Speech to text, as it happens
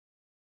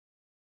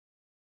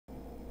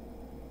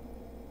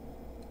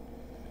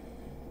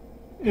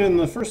In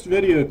the first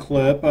video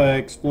clip, I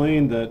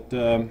explained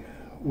that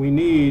we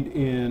need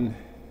in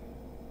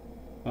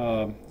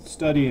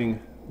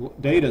studying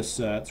data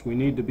sets, we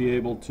need to be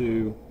able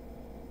to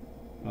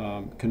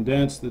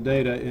condense the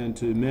data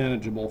into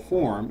manageable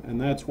form,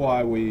 and that's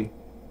why we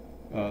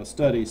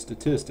study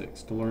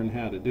statistics, to learn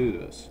how to do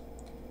this.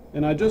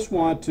 And I just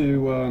want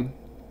to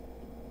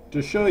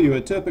show you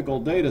a typical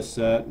data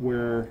set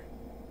where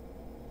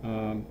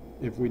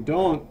if we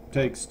don't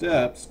take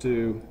steps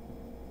to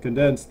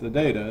condense the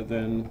data,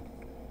 then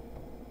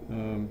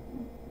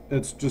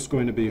it's just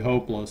going to be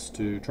hopeless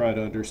to try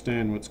to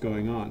understand what's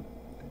going on.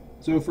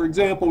 So for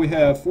example, we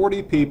have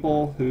 40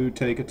 people who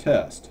take a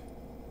test,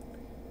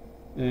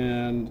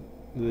 and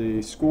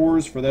the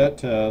scores for that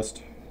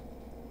test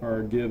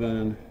are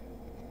given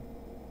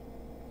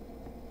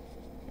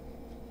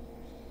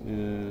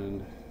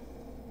in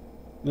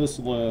this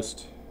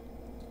list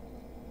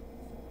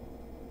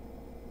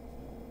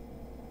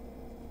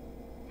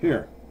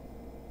here.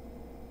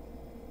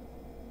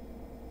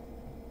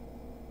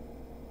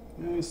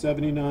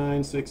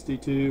 79,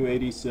 62,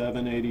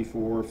 87,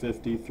 84,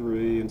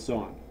 53, and so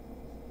on.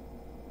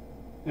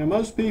 Now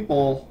most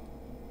people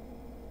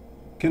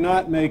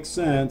cannot make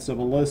sense of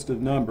a list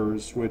of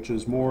numbers which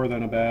is more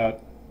than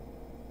about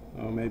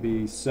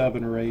maybe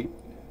 7 or 8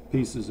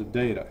 pieces of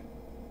data.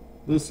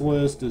 This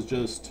list is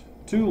just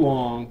too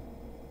long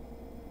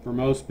for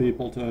most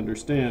people to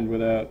understand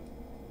without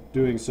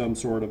doing some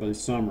sort of a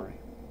summary.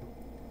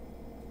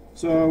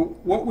 So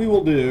what we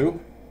will do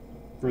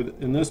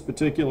in this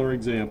particular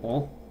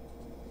example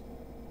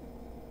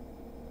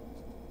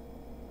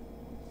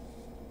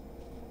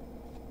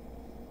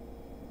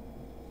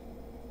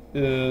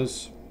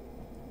is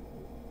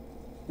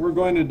we're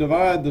going to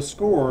divide the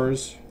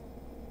scores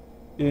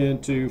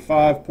into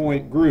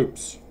 5-point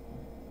groups.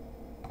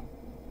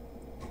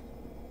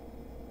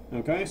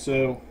 Okay,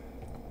 so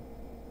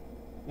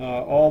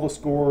all the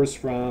scores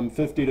from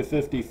 50 to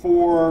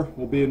 54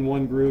 will be in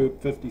one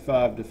group,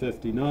 55 to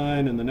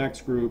 59 in the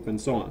next group,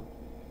 and so on.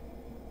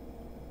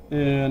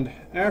 And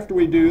after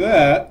we do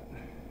that,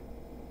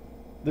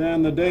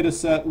 then the data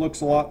set looks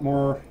a lot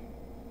more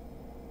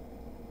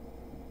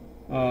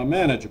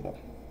manageable.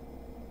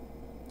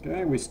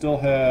 Okay, we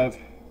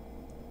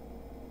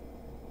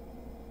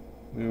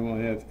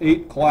only have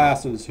 8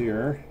 classes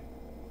here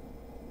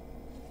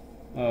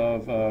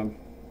of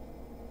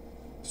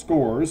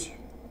scores,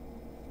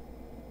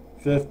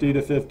 50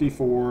 to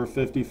 54,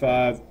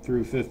 55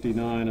 through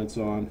 59, and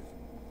so on.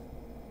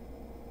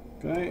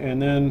 Okay,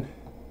 and then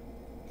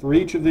for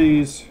each of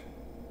these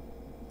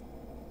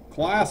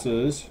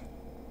classes,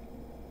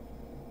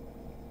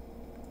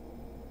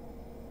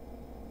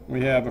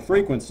 we have a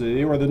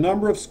frequency, or the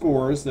number of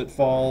scores that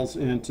falls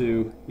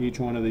into each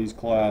one of these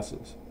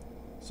classes.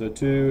 So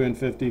 2 in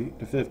 50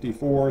 to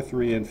 54,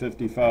 3 in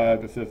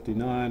 55 to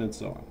 59, and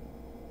so on.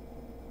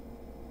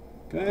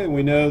 Okay, and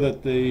we know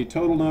that the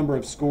total number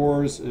of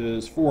scores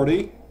is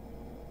 40.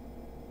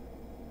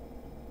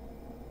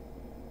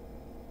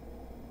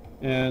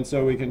 And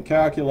so we can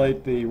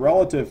calculate the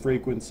relative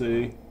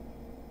frequency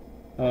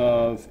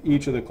of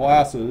each of the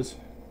classes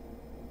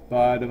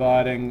by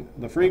dividing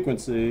the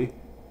frequency, in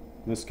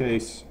this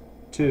case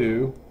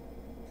 2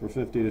 for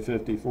 50 to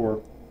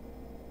 54,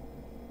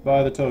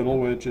 by the total,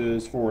 which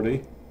is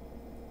 40.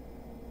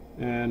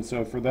 And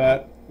so for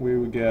that we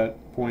would get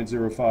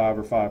 0.05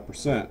 or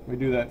 5%. We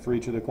do that for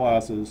each of the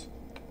classes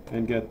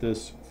and get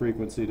this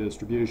frequency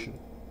distribution.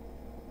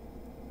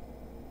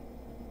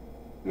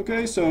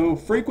 Okay, so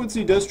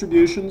frequency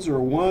distributions are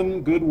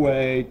one good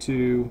way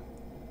to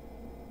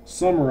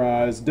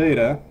summarize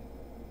data.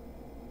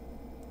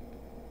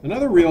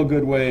 Another real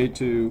good way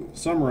to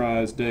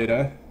summarize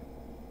data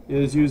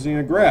is using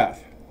a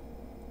graph.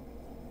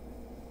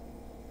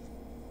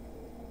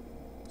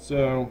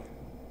 So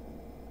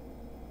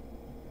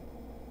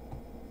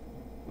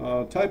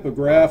a type of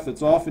graph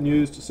that's often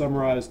used to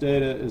summarize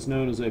data is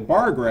known as a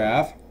bar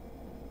graph,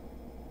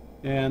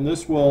 and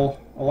this will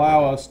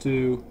allow us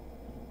to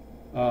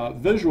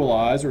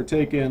visualize or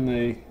take in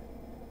the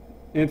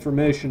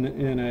information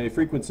in a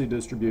frequency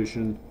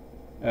distribution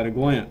at a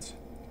glance.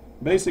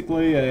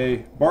 Basically, a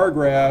bar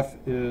graph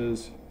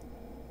is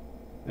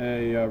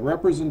a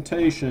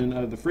representation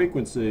of the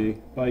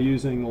frequency by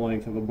using the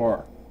length of a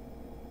bar.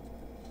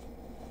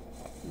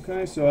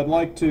 Okay, so I'd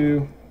like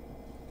to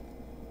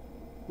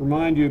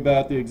remind you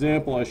about the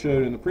example I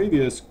showed in the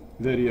previous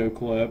video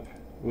clip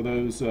with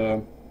those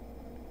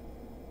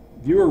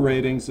viewer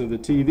ratings of the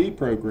TV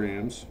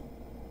programs.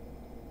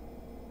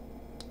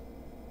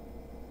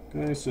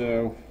 Okay,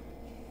 so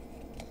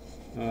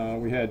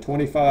we had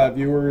 25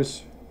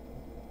 viewers,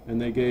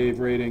 and they gave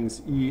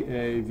ratings E,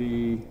 A,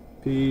 V,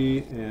 P,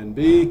 and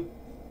B.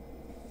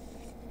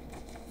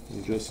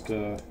 I'll just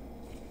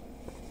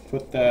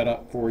put that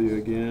up for you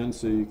again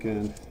so you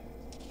can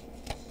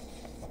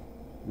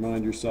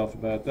remind yourself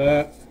about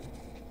that.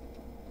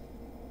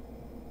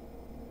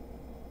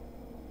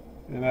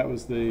 And that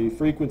was the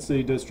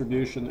frequency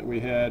distribution that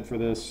we had for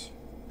this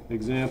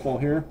example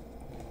here.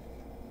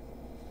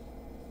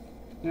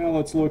 Now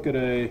let's look at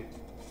a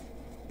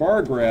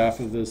bar graph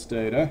of this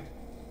data.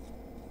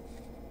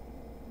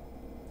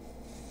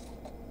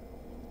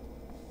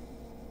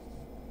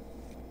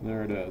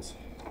 There it is.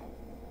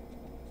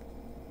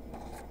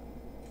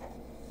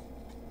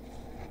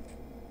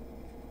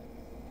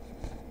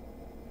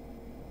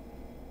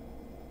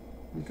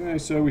 Okay,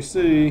 so we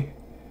see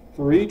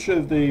for each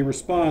of the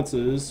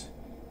responses,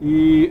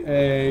 E,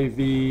 A,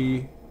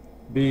 V,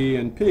 B,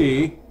 and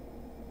P,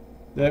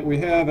 that we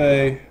have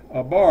a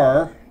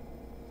bar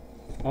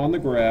on the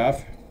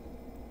graph,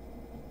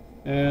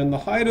 and the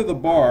height of the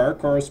bar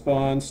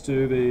corresponds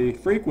to the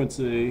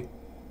frequency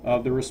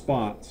of the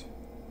response.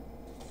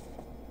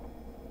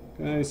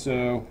 Okay,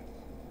 so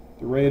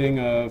the rating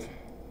of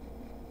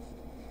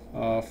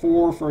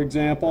 4, for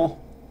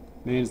example,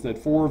 means that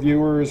 4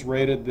 viewers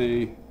rated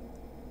the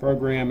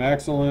program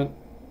excellent,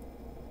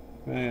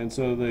 and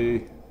so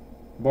the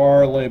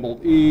bar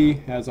labeled E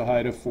has a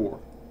height of 4.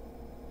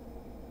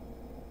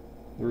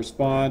 The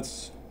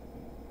response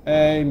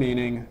A,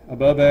 meaning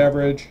above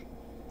average,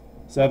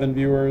 7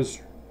 viewers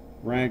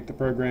ranked the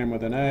program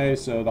with an A,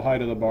 so the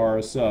height of the bar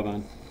is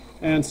 7,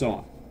 and so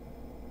on.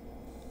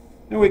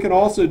 And we can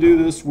also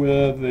do this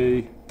with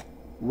the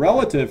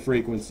relative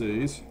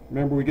frequencies.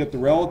 Remember, we get the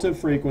relative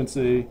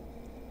frequency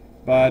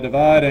by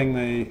dividing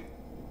the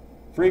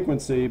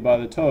frequency by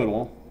the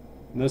total,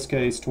 in this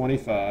case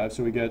 25,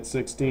 so we get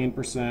 16%,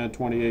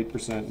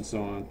 28%, and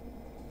so on.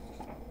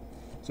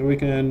 So we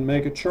can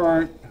make a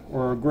chart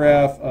or a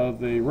graph of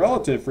the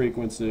relative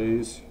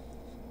frequencies,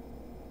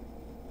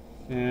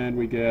 and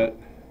we get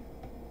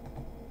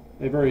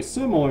a very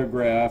similar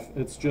graph.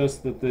 It's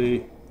just that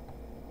the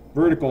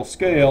vertical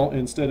scale,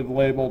 instead of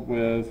labeled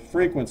with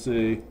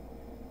frequency,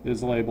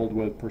 is labeled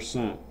with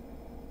percent.